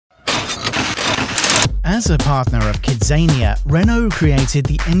As a partner of KidZania, Renault created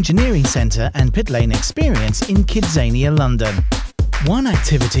the Engineering Centre and Pit Lane Experience in KidZania London. One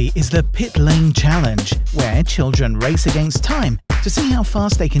activity is the Pit Lane Challenge, where children race against time to see how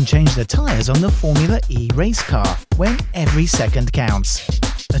fast they can change the tyres on the Formula E race car, when every second counts.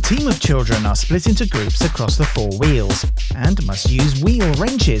 A team of children are split into groups across the 4 wheels, and must use wheel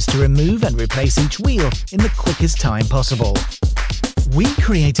wrenches to remove and replace each wheel in the quickest time possible. We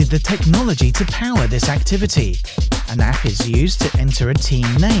created the technology to power this activity. An app is used to enter a team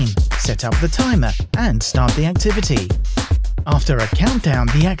name, set up the timer, and start the activity. After a countdown,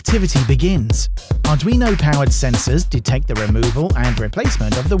 the activity begins. Arduino-powered sensors detect the removal and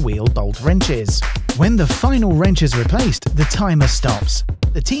replacement of the wheel bolt wrenches. When the final wrench is replaced, the timer stops.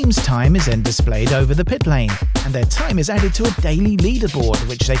 The team's time is then displayed over the pit lane, and their time is added to a daily leaderboard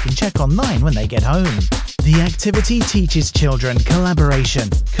which they can check online when they get home. The activity teaches children collaboration,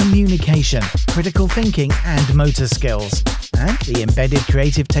 communication, critical thinking and motor skills. And the embedded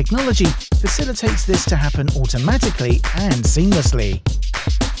creative technology facilitates this to happen automatically and seamlessly.